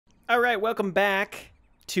Alright, welcome back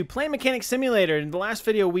to Plane Mechanic Simulator. In the last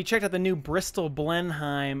video, we checked out the new Bristol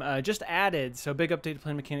Blenheim, just added, so big update to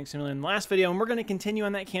Plane Mechanic Simulator in the last video, and we're going to continue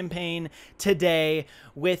on that campaign today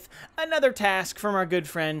with another task from our good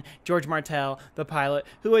friend, George Martel, the pilot,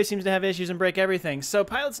 who always seems to have issues and break everything. So,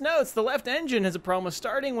 pilot's notes, the left engine has a problem with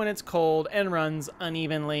starting when it's cold and runs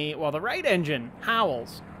unevenly, while the right engine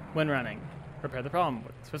howls when running. Repair the problem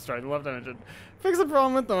with starting the left engine. Fix the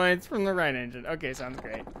problem with noise from the right engine. Okay, sounds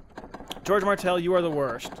great. George Martel, you are the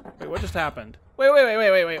worst. Wait, what just happened? Wait.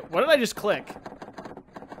 What did I just click?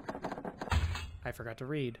 I forgot to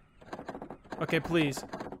read. Okay, please.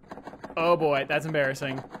 Oh boy, that's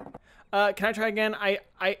embarrassing. Can I try again? I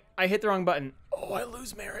hit the wrong button. Oh, I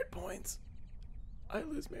lose merit points.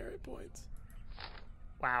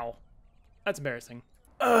 Wow. That's embarrassing.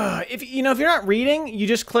 If you're not reading, you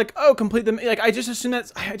just click, oh, complete the, like, I just assume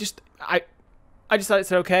that's, I just thought it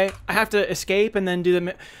said okay. I have to escape and then do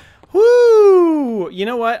the, whoo! You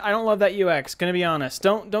know what? I don't love that UX, gonna be honest.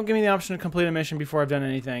 Don't give me the option to complete a mission before I've done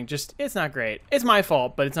anything. Just, it's not great. It's my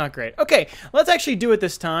fault, but it's not great. Okay, let's actually do it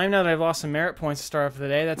this time, now that I've lost some merit points to start off the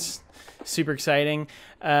day. That's super exciting.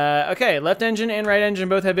 Okay, left engine and right engine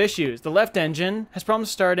both have issues. The left engine has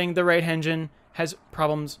problems starting, the right engine has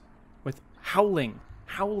problems with howling.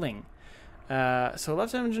 So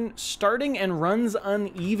left engine starting and runs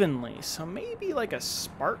unevenly. So maybe like a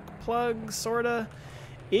spark plug sort of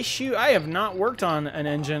issue. I have not worked on an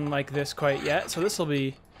engine like this quite yet, so this will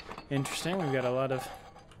be interesting. We've got a lot of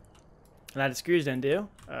screws to undo.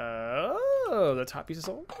 Oh, the top piece is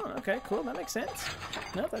all gone. Okay, cool. That makes sense.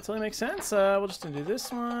 No, that totally makes sense. We'll just undo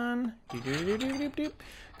this one.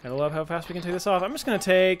 Gotta love how fast we can take this off. I'm just gonna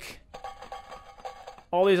take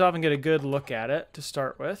all these off and get a good look at it to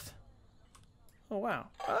start with. Oh, wow.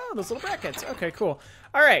 Oh, those little brackets. Okay, cool.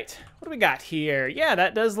 All right, what do we got here? Yeah,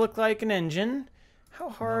 that does look like an engine. How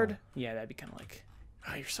hard? No. Yeah, that'd be kind of like,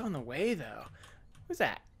 oh, you're so in the way, though. What's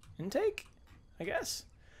that? Intake? I guess.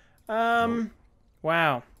 No.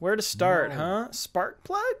 Wow. Where to start, huh? Spark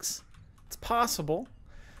plugs? It's possible.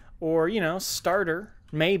 Or, you know, starter,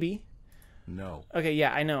 maybe. No. Okay,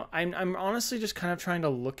 yeah, I know. I'm honestly just kind of trying to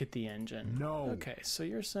look at the engine. No. Okay, so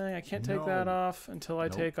you're saying I can't take that off until I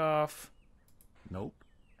take off. Nope.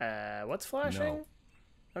 What's flashing? No.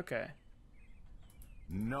 Okay.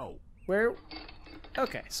 No. Where?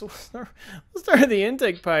 Okay, so we'll start at the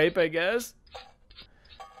intake pipe, I guess.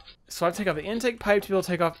 So I have to take off the intake pipe to be able to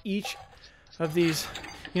take off each of these.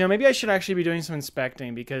 You know, maybe I should actually be doing some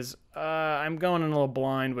inspecting because I'm going in a little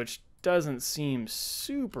blind, which doesn't seem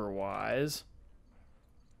super wise.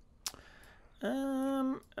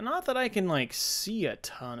 Not that I can like see a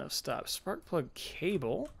ton of stuff. Spark plug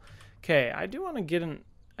cable. Okay, I do want to get an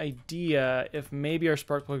idea if maybe our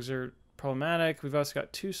spark plugs are problematic. We've also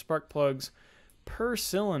got 2 spark plugs per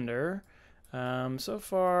cylinder. So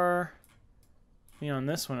far, on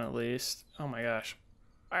this one at least. Oh my gosh,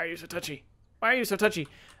 why are you so touchy? Why are you so touchy?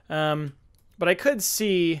 But I could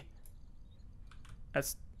see.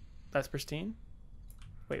 That's pristine?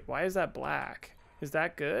 Wait, why is that black? Is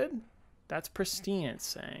that good? That's pristine, it's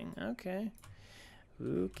saying. Okay.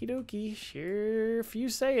 Okie dokie. Sure, if you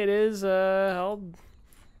say it is, well,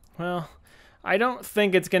 I don't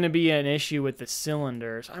think it's going to be an issue with the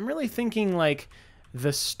cylinders. I'm really thinking, like,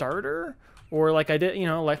 the starter, or like I did,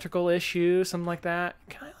 electrical issue, something like that.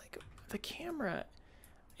 Kind of like the camera.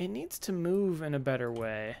 It needs to move in a better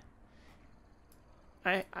way.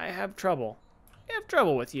 I have trouble. I have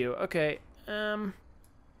trouble with you. Okay.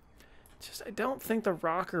 Just I don't think the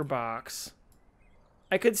rocker box.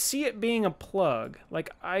 I could see it being a plug. Like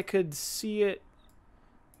I could see it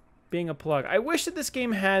being a plug. I wish that this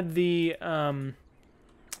game had the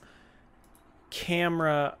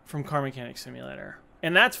camera from Car Mechanic Simulator.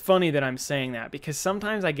 And that's funny that I'm saying that because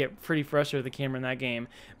sometimes I get pretty frustrated with the camera in that game,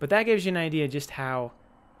 but that gives you an idea just how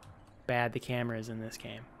bad the camera is in this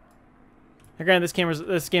game. Now, granted,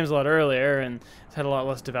 this game's a lot earlier and it's had a lot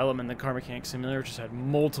less development than Car Mechanic Simulator, which has had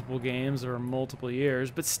multiple games over multiple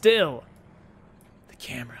years, but still, the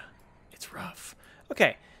camera, it's rough.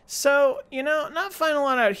 Okay, so, not finding a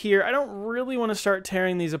lot out here. I don't really want to start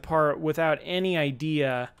tearing these apart without any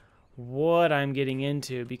idea what I'm getting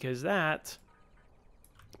into, because that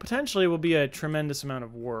potentially will be a tremendous amount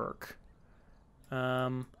of work. But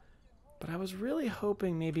I was really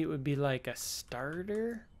hoping maybe it would be like a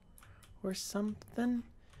starter or something,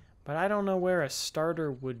 but I don't know where a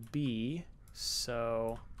starter would be,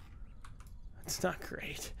 so it's not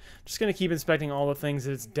great. I'm just gonna keep inspecting all the things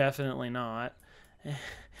that it's definitely not.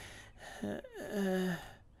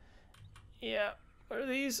 Yeah, what are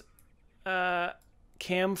these?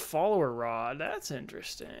 Cam follower rod. That's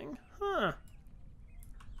interesting, huh?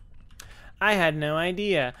 I had no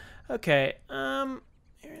idea. Okay, air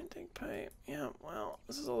intake pipe. Yeah, well,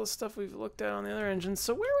 this is all the stuff we've looked at on the other engines.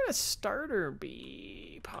 So where would a starter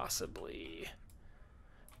be, possibly?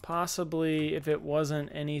 Possibly if it wasn't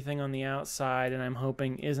anything on the outside, and I'm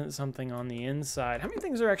hoping isn't something on the inside. How many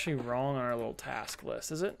things are actually wrong on our little task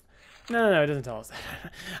list? Is it? No, it doesn't tell us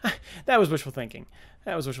that. That was wishful thinking.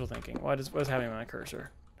 That was wishful thinking. What is happening with my cursor?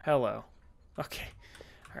 Hello. Okay.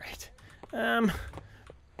 All right.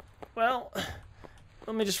 Well,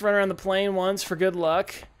 let me just run around the plane once for good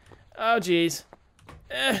luck. Oh, geez.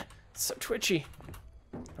 It's so twitchy.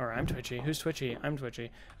 Or I'm twitchy. Who's twitchy? I'm twitchy.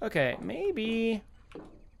 Okay, maybe.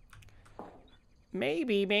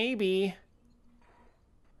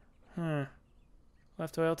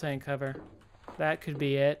 Left oil tank cover. That could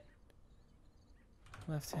be it.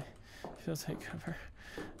 Left fuel tank cover.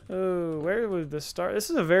 Oh, where would this start? This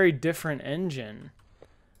is a very different engine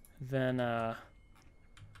than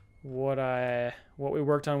what we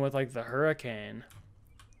worked on with like the Hurricane.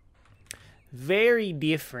 Very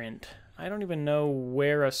different. I don't even know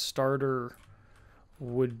where a starter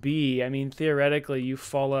would be. I mean, theoretically, you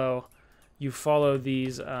follow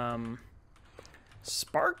these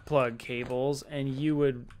spark plug cables and you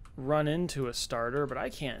would run into a starter, but I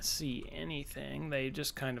can't see anything. They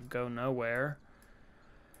just kind of go nowhere.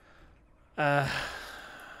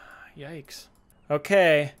 Yikes.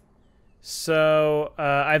 Okay. So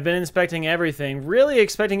I've been inspecting everything, really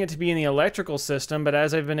expecting it to be in the electrical system, but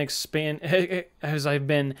as I've been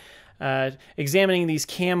examining these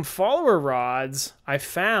cam follower rods, I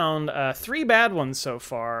found 3 bad ones so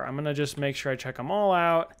far. I'm gonna just make sure I check them all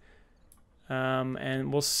out,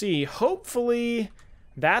 and we'll see. Hopefully,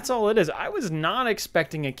 that's all it is. I was not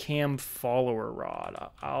expecting a cam follower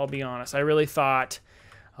rod. I'll be honest. I really thought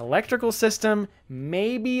electrical system,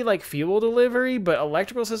 maybe like fuel delivery, but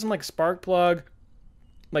electrical system like spark plug,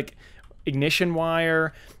 like ignition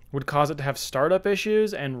wire would cause it to have startup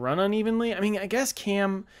issues and run unevenly. I mean, I guess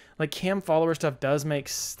cam follower stuff does make,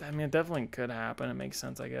 I mean, it definitely could happen. It makes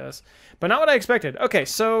sense, I guess, but not what I expected. Okay,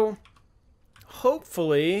 so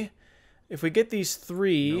hopefully if we get these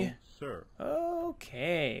 3. No, sir.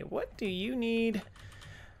 Okay, what do you need?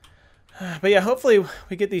 But yeah, hopefully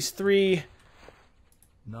we get these 3.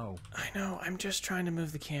 No. I know, I'm just trying to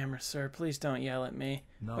move the camera, sir. Please don't yell at me.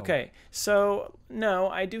 No. Okay, so, no,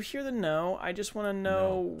 I do hear the no. I just want to know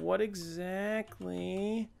No. what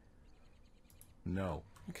exactly... No.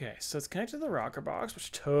 Okay, so it's connected to the rocker box,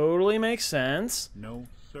 which totally makes sense. No,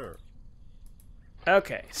 sir.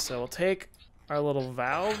 Okay, so we'll take our little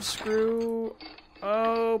valve screw.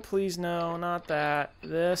 Oh, please no, not that.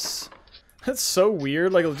 This. That's so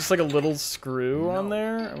weird, like just like a little screw on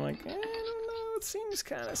there. I'm like, I don't know, it seems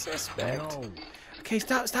kind of suspect. No. Okay,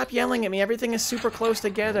 stop yelling at me. Everything is super close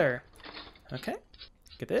together. Okay,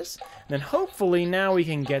 get this. And then hopefully now we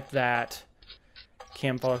can get that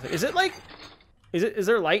cam follower thing. Is it like, is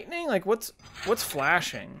there lightning? Like what's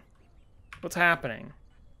flashing? What's happening?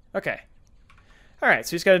 Okay. All right,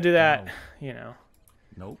 so you just got to do that, No. you know,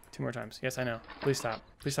 Nope. 2 more times. Yes, I know. Please stop.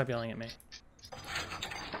 Please stop yelling at me.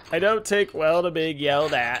 I don't take well to being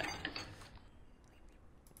yelled at.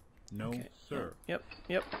 No, Okay. sir. Yep.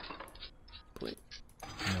 Please.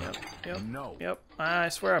 No. Yep. No. Yep. I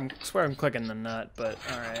swear I'm clicking the nut, but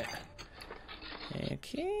all right.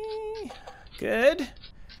 Okay. Good.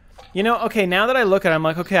 You know, okay, now that I look at it, I'm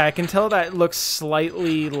like, okay, I can tell that looks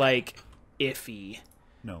slightly like iffy.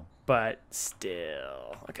 No. But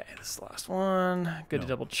still. Okay, this is the last one. Good to No.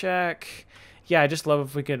 double check. Yeah, I just love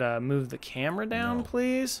if we could move the camera down, No.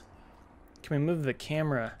 please. Can we move the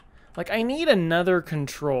camera? Like, I need another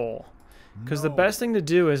control. Because the No. best thing to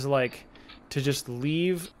do is, like, to just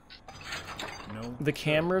leave No. the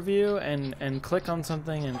camera view and click on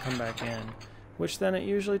something and come back in. Which then it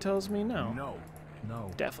usually tells me no. No.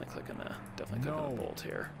 No. Definitely clicking the No. bolt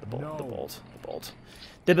here. The bolt, No. the bolt, the bolt.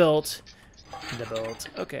 The bolt. The bolt.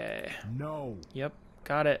 Okay. No. Yep.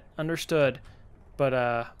 Got it. Understood.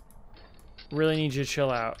 But, really need you to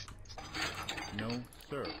chill out. No,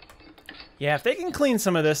 sir. Yeah, if they can clean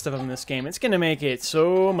some of this stuff up in this game, it's gonna make it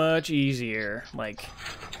so much easier. Like,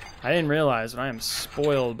 I didn't realize that I am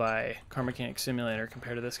spoiled by Car Mechanic Simulator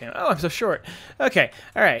compared to this game. Oh, I'm so short. Okay.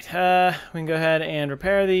 All right. We can go ahead and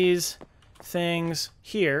repair these things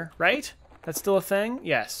here, right? That's still a thing?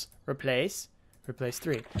 Yes. Replace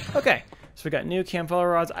 3. Okay. So we got new cam follower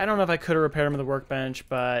rods. I don't know if I could have repaired them at the workbench,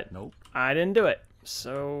 but Nope. I didn't do it.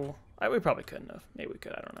 So we probably couldn't have. Maybe we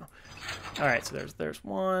could. I don't know. All right. So there's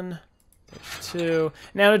 1. There's 2.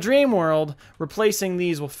 Now, to Dream World, replacing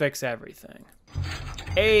these will fix everything.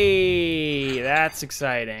 Hey, that's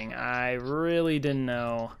exciting. I really didn't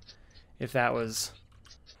know if that was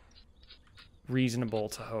reasonable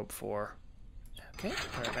to hope for. Okay,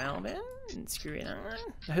 put our valve in and screw it on.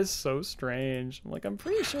 That is so strange. Like, I'm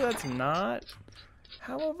pretty sure that's not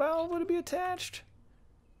how a valve would be attached.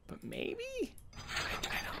 But maybe? I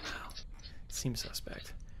don't know. It seems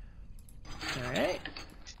suspect. Alright.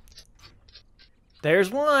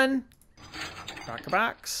 There's one. Rocker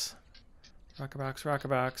box. Rocker box, rocker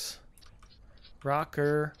box.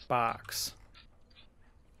 Rocker box.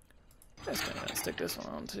 Just gonna stick this one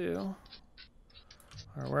on too.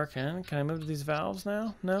 We're working. Can I move to these valves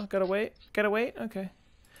now? No? Gotta wait? Gotta wait? Okay.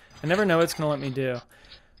 I never know what it's gonna let me do.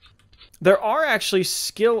 There are actually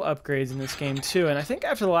skill upgrades in this game too, and I think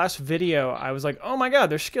after the last video I was like, oh my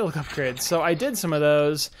god, there's skill upgrades. So I did some of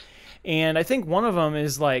those, and I think one of them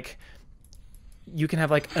is like, you can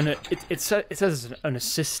have like it says an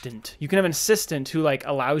assistant. You can have an assistant who like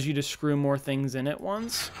allows you to screw more things in at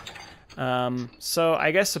once. So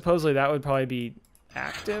I guess supposedly that would probably be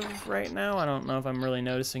active right now. I don't know if I'm really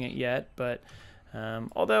noticing it yet, but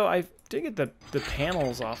although I did get the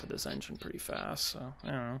panels off of this engine pretty fast, so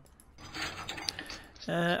I don't know.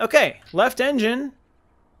 Okay, left engine.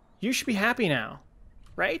 You should be happy now,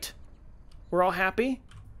 right? We're all happy.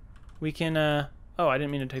 We can. Oh, I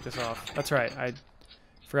didn't mean to take this off. That's right. I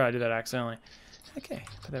forgot I did that accidentally. Okay,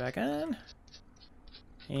 put that back on.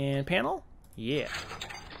 And panel. Yeah,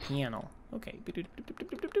 panel. Okay.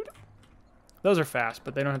 Those are fast,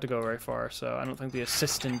 but they don't have to go very far, so I don't think the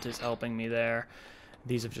assistant is helping me there.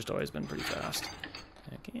 These have just always been pretty fast.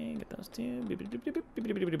 Okay, get those two.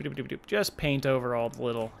 Just paint over all the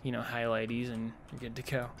little, you know, highlighties, and you're good to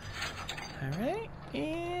go. All right,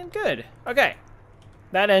 and good. Okay,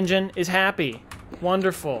 that engine is happy.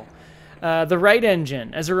 Wonderful. The right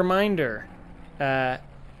engine, as a reminder,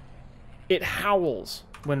 it howls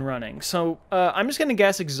when running. So I'm just going to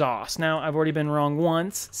guess exhaust. Now, I've already been wrong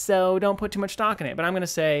once, so don't put too much stock in it. But I'm going to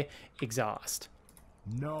say exhaust.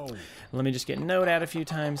 No. Let me just get note out a few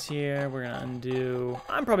times here. We're going to undo.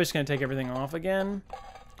 I'm probably just going to take everything off again.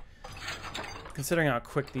 Considering how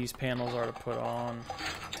quick these panels are to put on,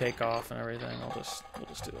 take off, and everything, we'll just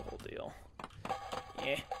do the whole deal.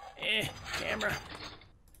 Camera.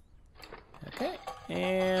 Okay,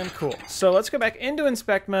 and cool. So let's go back into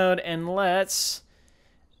inspect mode and let's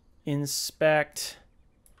inspect.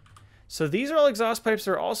 So these are all exhaust pipes.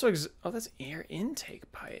 They're also oh, that's air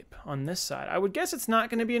intake pipe on this side. I would guess it's not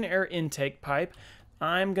going to be an air intake pipe.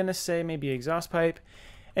 I'm going to say maybe exhaust pipe.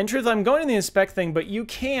 And truthfully, I'm going to the inspect thing, but you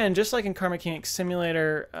can, just like in Car Mechanic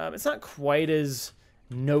Simulator, it's not quite as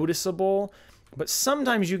noticeable, but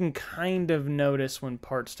sometimes you can kind of notice when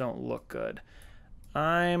parts don't look good.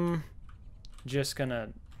 I'm just going to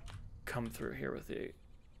come through here with the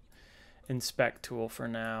inspect tool for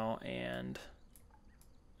now, and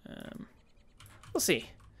we'll see.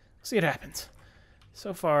 We'll see what happens.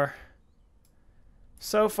 So far,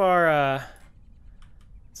 it's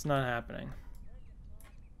not happening.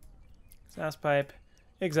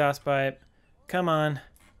 Exhaust pipe, come on.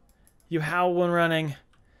 You howl when running.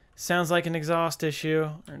 Sounds like an exhaust issue,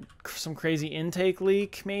 or some crazy intake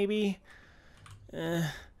leak, maybe.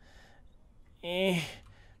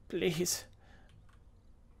 Please.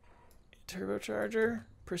 Turbocharger,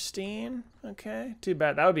 pristine. Okay, too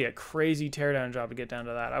bad. That would be a crazy teardown job to get down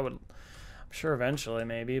to that. I'm sure eventually,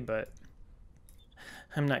 maybe, but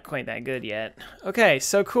I'm not quite that good yet. Okay,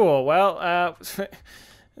 so cool. Well,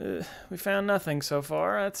 we found nothing so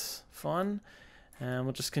far. That's fun. And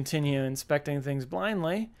we'll just continue inspecting things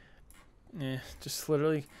blindly. Just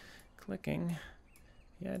literally clicking.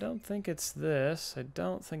 Yeah, I don't think it's this. I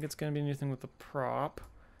don't think it's going to be anything with the prop.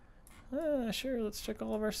 Sure, let's check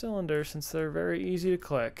all of our cylinders since they're very easy to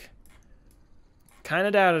click. Kind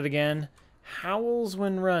of doubt it again. Howls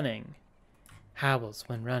when running. Howls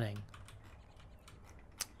when running.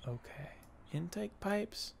 Okay. Intake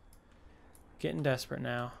pipes. Getting desperate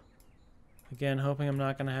now. Again, hoping I'm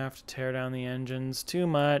not going to have to tear down the engines too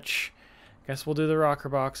much. Guess we'll do the rocker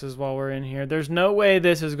boxes while we're in here. There's no way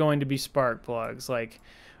this is going to be spark plugs, like,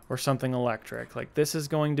 or something electric. Like, this is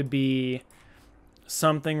going to be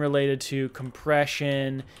something related to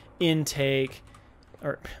compression, intake,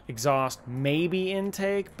 or exhaust, maybe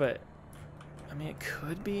intake, but I mean, it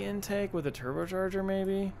could be intake with a turbocharger,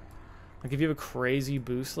 maybe. Like, if you have a crazy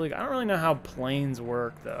boost leak. I don't really know how planes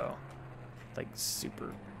work, though. Like, super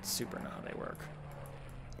know how they work.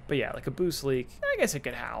 But yeah, like a boost leak, I guess it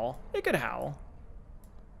could howl. It could howl.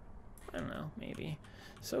 I don't know, maybe.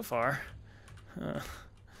 So far.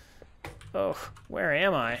 Oh, where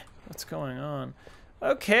am I? What's going on?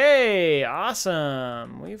 Okay,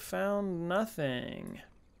 awesome. We found nothing.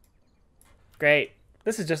 Great.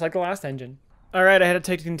 This is just like the last engine. All right, I had to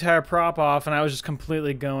take the entire prop off, and I was just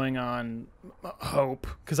completely going on hope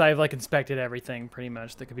because I've like inspected everything pretty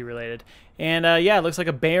much that could be related. And yeah, it looks like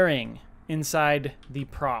a bearing inside the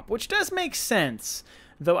prop, which does make sense.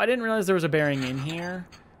 Though I didn't realize there was a bearing in here.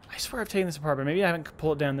 I swear I've taken this apart, but maybe I haven't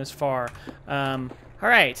pulled it down this far. All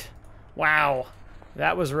right, wow,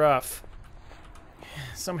 that was rough.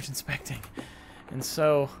 So much inspecting, and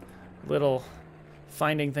so little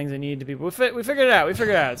finding things that need to be. We figured it out. We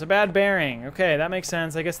figured it out. It's a bad bearing. Okay, that makes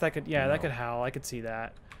sense. I guess that could, yeah, that could howl. I could see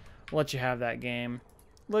that. We'll let you have that game.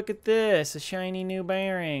 Look at this, a shiny new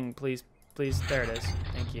bearing. Please, please. There it is.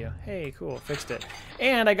 Thank you. Hey, cool. Fixed it.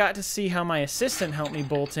 And I got to see how my assistant helped me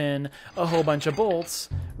bolt in a whole bunch of bolts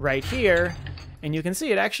right here. And you can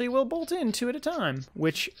see it actually will bolt in 2 at a time,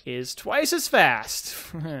 which is twice as fast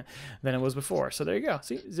than it was before. So there you go.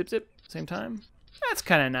 See, zip, zip, same time. That's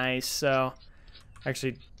kind of nice. So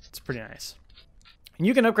actually, it's pretty nice. And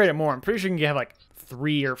you can upgrade it more. I'm pretty sure you can have like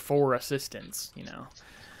 3 or 4 assistants, you know.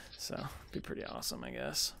 So it'd be pretty awesome, I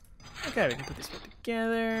guess. Okay, we can put this back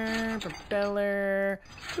together. Propeller.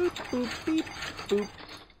 Boop, boop, beep, boop.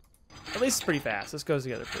 At least it's pretty fast. This goes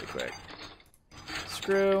together pretty quick.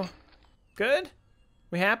 Screw. Good?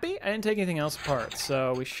 We happy? I didn't take anything else apart,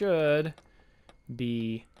 so we should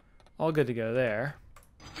be all good to go there.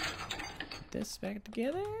 Put this back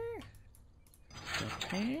together.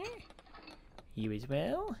 Okay. You as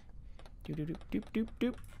well. Doop, doop, doop, doop,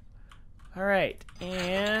 doop. All right,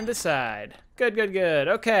 and aside. Good, good, good.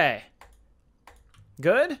 Okay.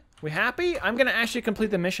 Good? We happy? I'm gonna actually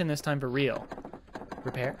complete the mission this time for real.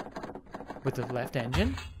 Repair with the left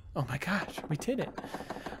engine. Oh my gosh, we did it.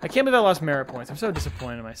 I can't believe I lost merit points. I'm so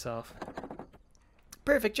disappointed in myself.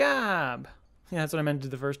 Perfect job. Yeah, that's what I meant to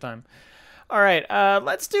do the first time. All right,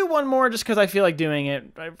 let's do one more just because I feel like doing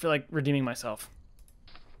it. I feel like redeeming myself.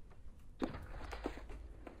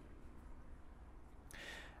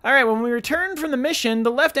 All right, when we returned from the mission, the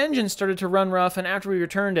left engine started to run rough, and after we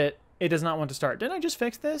returned it, it does not want to start. Didn't I just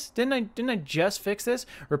fix this? Didn't I just fix this?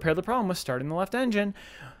 Repair the problem with starting the left engine.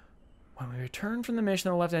 When we returned from the mission,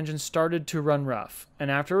 the left engine started to run rough. And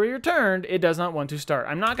after we returned, it does not want to start.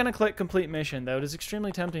 I'm not going to click complete mission, though. It is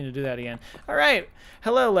extremely tempting to do that again. All right.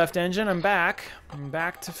 Hello, left engine. I'm back. I'm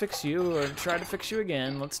back to fix you, or try to fix you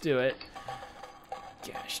again. Let's do it.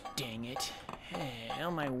 Gosh dang it. Hey,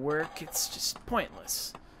 all my work, it's just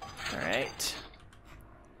pointless. All right.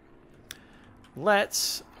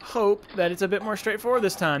 Let's hope that it's a bit more straightforward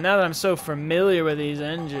this time. Now that I'm so familiar with these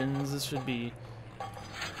engines, this should be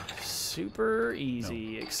super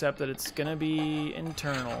easy, except that it's gonna be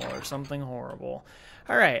internal or something horrible.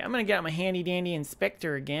 All right, I'm gonna get out my handy dandy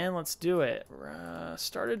inspector again. Let's do it.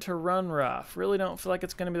 Started to run rough. Really don't feel like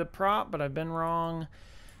it's gonna be the prop, but I've been wrong.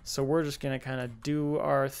 So we're just gonna kind of do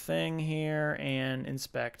our thing here and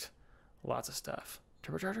inspect lots of stuff.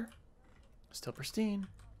 Turbocharger, still pristine.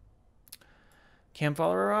 Cam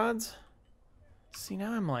follower rods. See,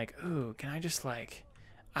 now I'm like, ooh, can I just like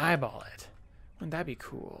eyeball it? Wouldn't that be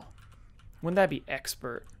cool? Wouldn't that be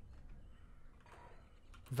expert?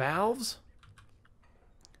 Valves?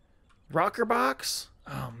 Rocker box?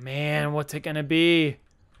 Oh man, what's it gonna be?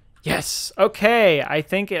 Yes, okay. I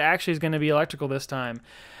think it actually is gonna be electrical this time.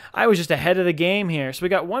 I was just ahead of the game here. So we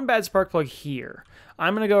got one bad spark plug here.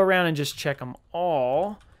 I'm gonna go around and just check them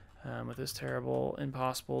all with this terrible,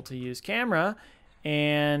 impossible to use camera.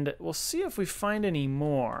 And we'll see if we find any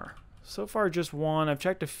more. So far just one, I've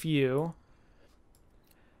checked a few.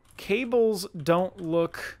 Cables don't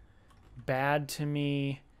look bad to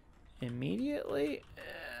me immediately.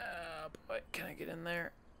 Boy, can I get in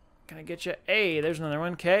there? Can I get you? Hey, there's another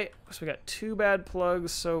one. Okay, so we got 2 bad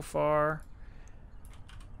plugs so far.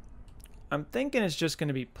 I'm thinking it's just going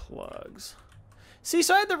to be plugs. See,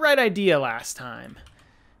 so I had the right idea last time.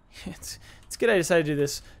 It's good I decided to do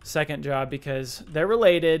this second job because they're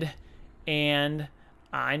related, and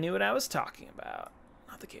I knew what I was talking about.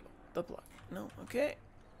 Not the cable, the plug. No, okay.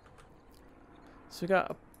 So we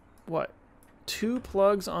got, what, 2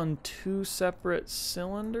 plugs on 2 separate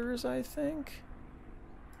cylinders, I think?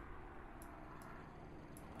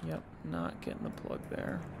 Yep, not getting the plug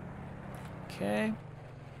there. Okay.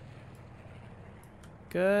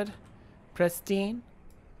 Good. Pristine.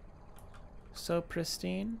 So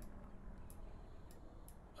pristine.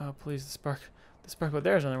 Oh, please, the spark plug.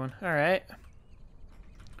 There's another one. All right.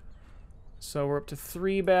 So we're up to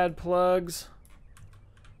 3 bad plugs.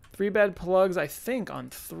 3 bad plugs, I think, on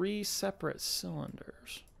 3 separate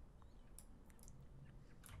cylinders.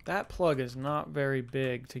 That plug is not very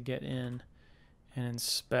big to get in and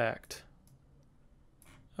inspect.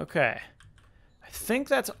 Okay. I think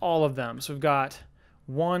that's all of them. So we've got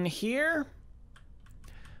 1 here.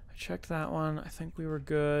 I checked that one. I think we were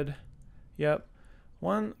good. Yep.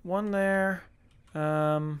 One there.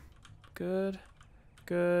 Good.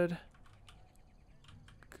 Good.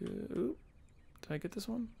 Good. Oop. Did I get this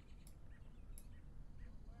one?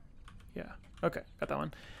 Yeah. Okay, got that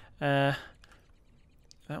one. That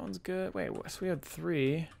one's good. Wait, so we had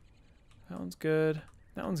 3. That one's good.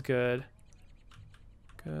 That one's good.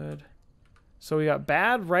 Good. So we got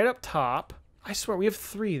bad right up top. I swear we have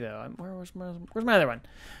 3 though. Where's my other one?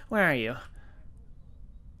 Where are you?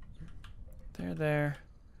 There.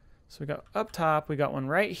 So we got up top. We got one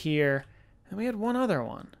right here, and we had one other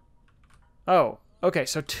one. Oh, okay.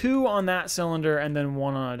 So 2 on that cylinder, and then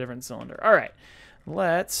 1 on a different cylinder. All right.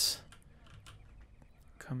 Let's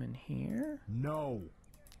come in here. No.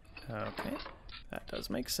 Okay, that does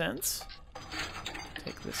make sense.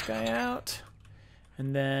 Take this guy out.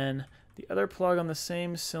 And then the other plug on the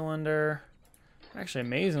same cylinder. Actually,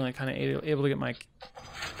 amazingly, kind of able to get my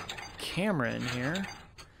camera in here.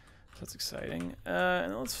 So that's exciting.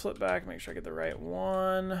 And let's flip back, make sure I get the right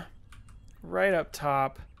one. Right up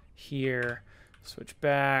top here. Switch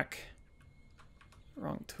back.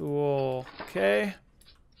 Wrong tool. Okay.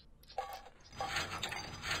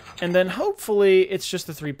 And then hopefully it's just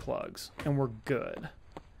the 3 plugs and we're good.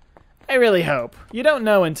 I really hope. You don't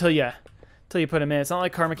know until you put them in. It's not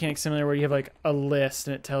like Car Mechanic Simulator where you have like a list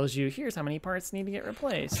and it tells you here's how many parts need to get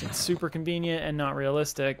replaced. It's super convenient and not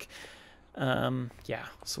realistic. Yeah,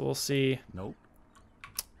 so we'll see. Nope.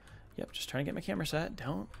 Yep, just trying to get my camera set.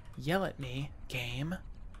 Don't yell at me, game.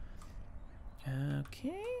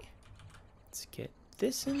 Okay. Let's get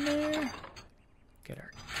this in there. Get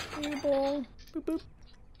our cable. Boop, boop.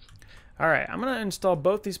 All right, I'm going to install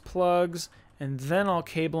both these plugs, and then I'll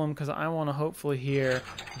cable them because I want to hopefully hear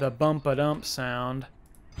the bump-a-dump sound.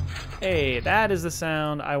 Hey, that is the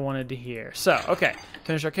sound I wanted to hear. So, okay,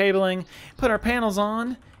 finish our cabling, put our panels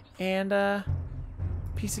on, and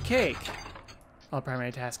piece of cake. All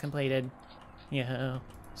primary tasks completed. Yeah,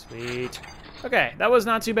 sweet. Okay, that was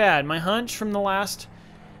not too bad. My hunch from the last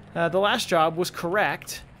job was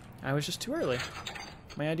correct. I was just too early.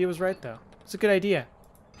 My idea was right, though. It's a good idea.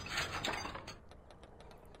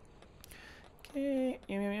 Okay,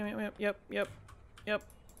 yep.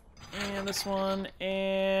 And this one,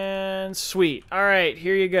 and sweet. All right,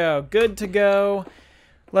 here you go. Good to go.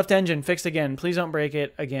 Left engine fixed again. Please don't break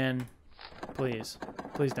it again. Please.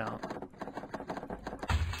 Please don't.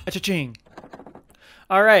 A-cha-ching.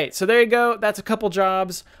 All right, so there you go. That's a couple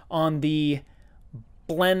jobs on the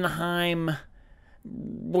Blenheim,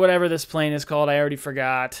 whatever this plane is called. I already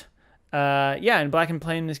forgot. Yeah, and Black and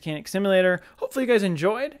Plane Mechanic Simulator. Hopefully you guys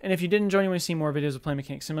enjoyed, and if you did enjoy and you want to see more videos of Plane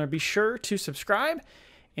Mechanic Simulator, be sure to subscribe.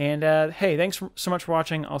 And hey, thanks so much for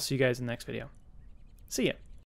watching. I'll see you guys in the next video. See ya.